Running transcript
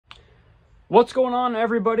What's going on,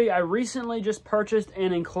 everybody? I recently just purchased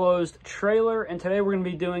an enclosed trailer, and today we're going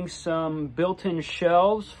to be doing some built-in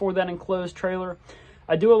shelves for that enclosed trailer.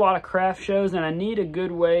 I do a lot of craft shows, and I need a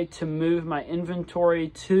good way to move my inventory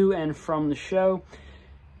to and from the show.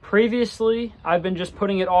 Previously, I've been just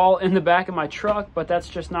putting it all in the back of my truck, but that's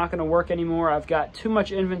just not going to work anymore. I've got too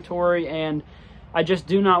much inventory, and I just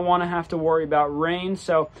do not want to have to worry about rain.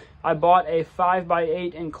 So I bought a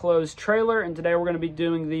 5x8 enclosed trailer, and today we're going to be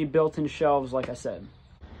doing the built-in shelves, like I said.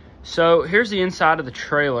 So here's the inside of the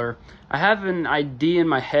trailer. I have an idea in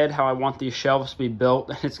my head how I want these shelves to be built,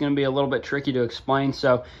 and it's going to be a little bit tricky to explain,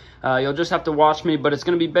 so you'll just have to watch me. But it's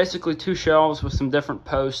going to be basically two shelves with some different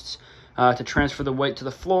posts to transfer the weight to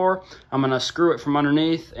the floor. I'm going to screw it from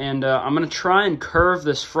underneath, and I'm going to try and curve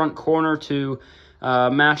this front corner to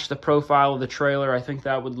match the profile of the trailer. I think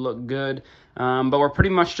that would look good, but we're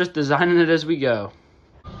pretty much just designing it as we go.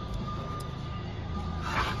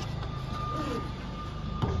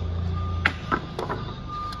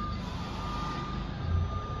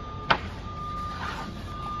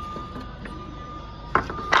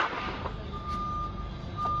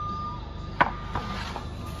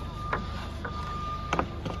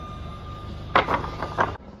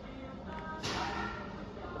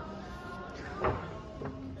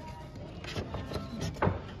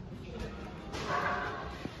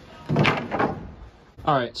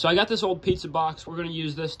 All right, so I got this old pizza box. We're going to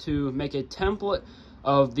use this to make a template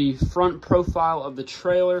of the front profile of the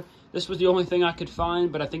trailer. This was the only thing I could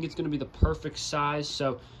find, but I think it's going to be the perfect size.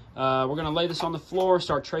 So we're going to lay this on the floor,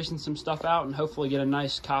 start tracing some stuff out, and hopefully get a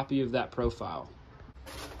nice copy of that profile.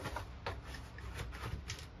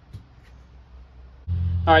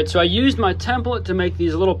 All right, so I used my template to make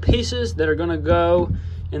these little pieces that are going to go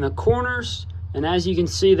in the corners. And as you can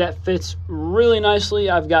see, that fits really nicely.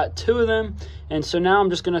 I've got two of them. And so now I'm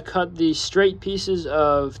just going to cut these straight pieces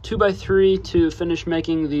of 2x3 to finish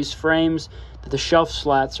making these frames that the shelf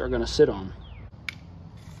slats are going to sit on.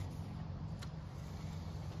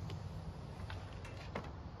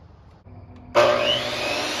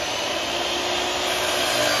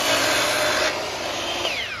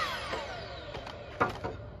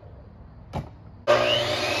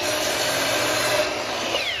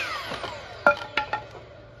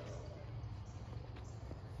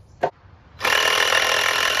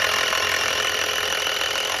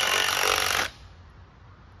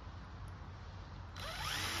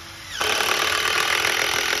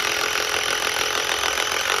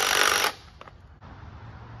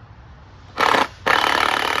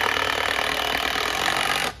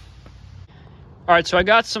 All right, so I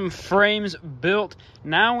got some frames built.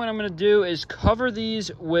 Now what I'm going to do is cover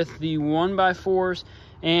these with the 1x4s,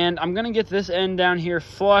 and I'm going to get this end down here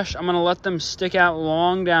flush. I'm going to let them stick out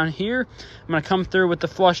long down here. I'm going to come through with the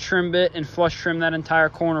flush trim bit and flush trim that entire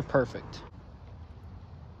corner perfect.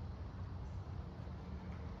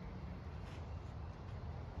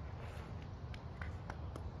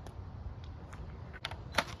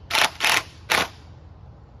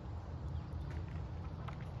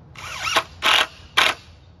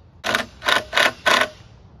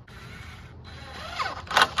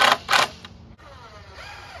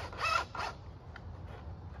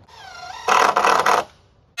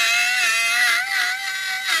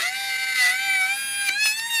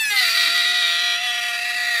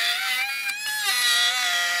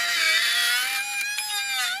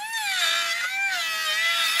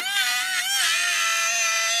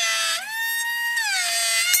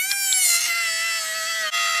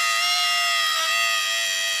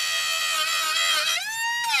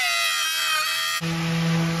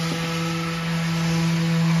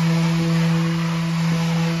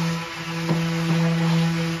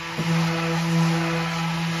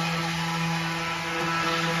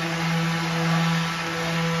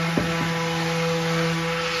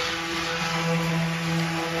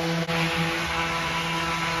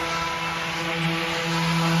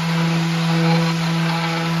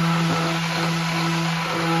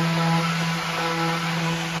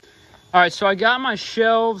 All right, so I got my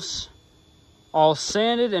shelves all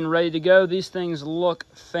sanded and ready to go. These things look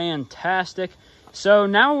fantastic. So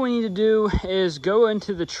now what we need to do is go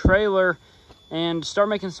into the trailer and start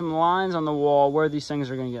making some lines on the wall where these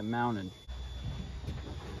things are going to get mounted.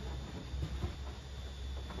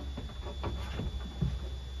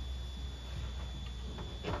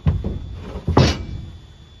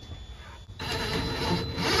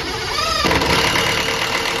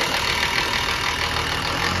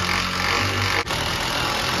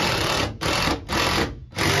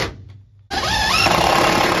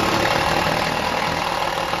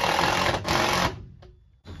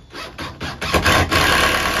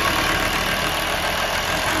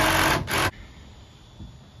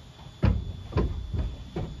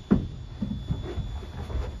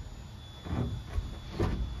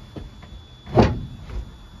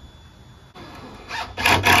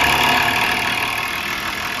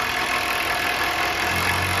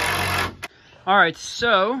 All right,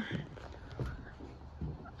 so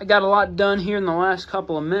I got a lot done here in the last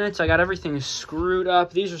couple of minutes. I got everything screwed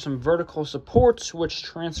up. These are some vertical supports which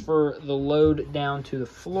transfer the load down to the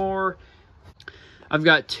floor. I've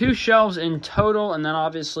got 2 shelves in total, and then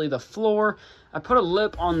obviously the floor. I put a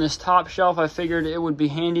lip on this top shelf. I figured it would be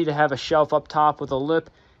handy to have a shelf up top with a lip,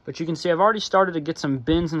 but you can see I've already started to get some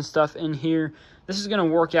bins and stuff in here. This is going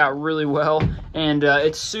to work out really well, and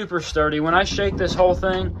it's super sturdy. When I shake this whole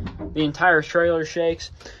thing, the entire trailer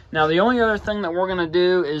shakes. Now, the only other thing that we're going to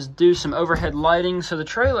do is do some overhead lighting. So the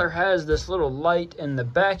trailer has this little light in the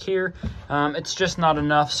back here. It's just not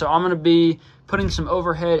enough, so I'm going to be putting some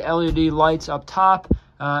overhead LED lights up top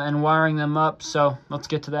and wiring them up. So let's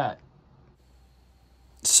get to that.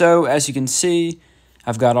 So as you can see,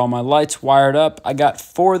 I've got all my lights wired up. I got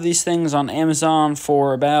 4 of these things on Amazon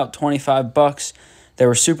for about 25 bucks. They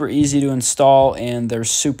were super easy to install and they're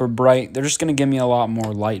super bright. They're just going to give me a lot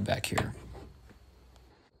more light back here.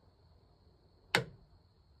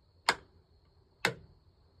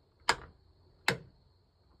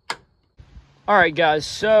 All right, guys,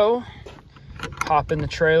 so hop in the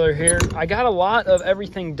trailer here. I got a lot of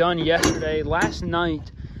everything done yesterday. Last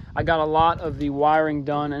night, I got a lot of the wiring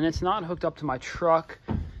done, and it's not hooked up to my truck,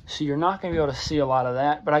 so you're not going to be able to see a lot of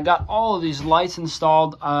that. But I got all of these lights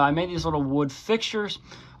installed. I made these little wood fixtures.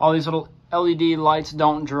 All these little LED lights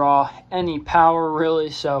don't draw any power, really,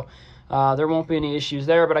 so there won't be any issues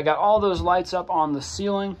there. But I got all those lights up on the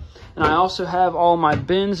ceiling, and I also have all my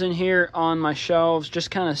bins in here on my shelves,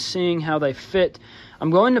 just kind of seeing how they fit. I'm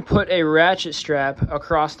going to put a ratchet strap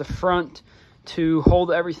across the front to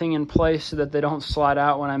hold everything in place so that they don't slide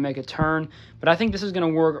out when I make a turn. But I think this is going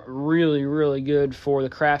to work really, really good for the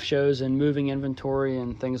craft shows and moving inventory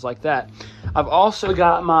and things like that. I've also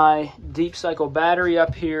got my deep cycle battery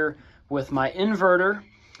up here with my inverter,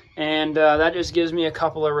 and that just gives me a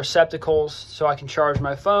couple of receptacles so I can charge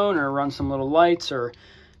my phone or run some little lights or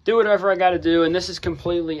do whatever I got to do. And this is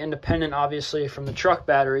completely independent, obviously, from the truck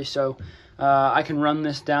battery, so I can run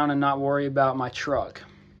this down and not worry about my truck.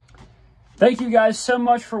 Thank you guys so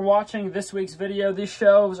much for watching this week's video. These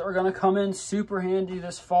shelves are going to come in super handy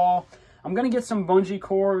this fall. I'm going to get some bungee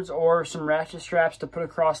cords or some ratchet straps to put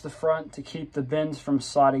across the front to keep the bins from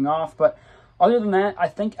sliding off. But other than that, I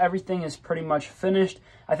think everything is pretty much finished.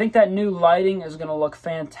 I think that new lighting is going to look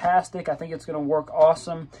fantastic. I think it's going to work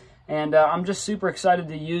awesome. And I'm just super excited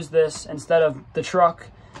to use this instead of the truck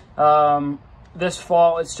this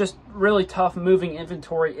fall. It's just really tough moving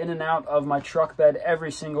inventory in and out of my truck bed every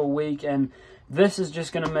single week, and this is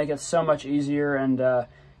just going to make it so much easier. And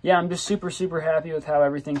yeah, I'm just super happy with how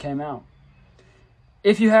everything came out.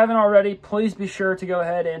 If you haven't already, please be sure to go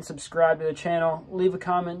ahead and subscribe to the channel. Leave a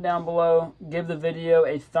comment down below. Give the video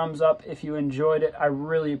a thumbs up if you enjoyed it. I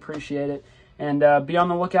really appreciate it. And be on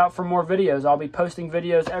the lookout for more videos. I'll be posting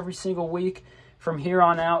videos every single week from here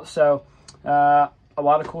on out, so a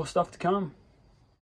lot of cool stuff to come.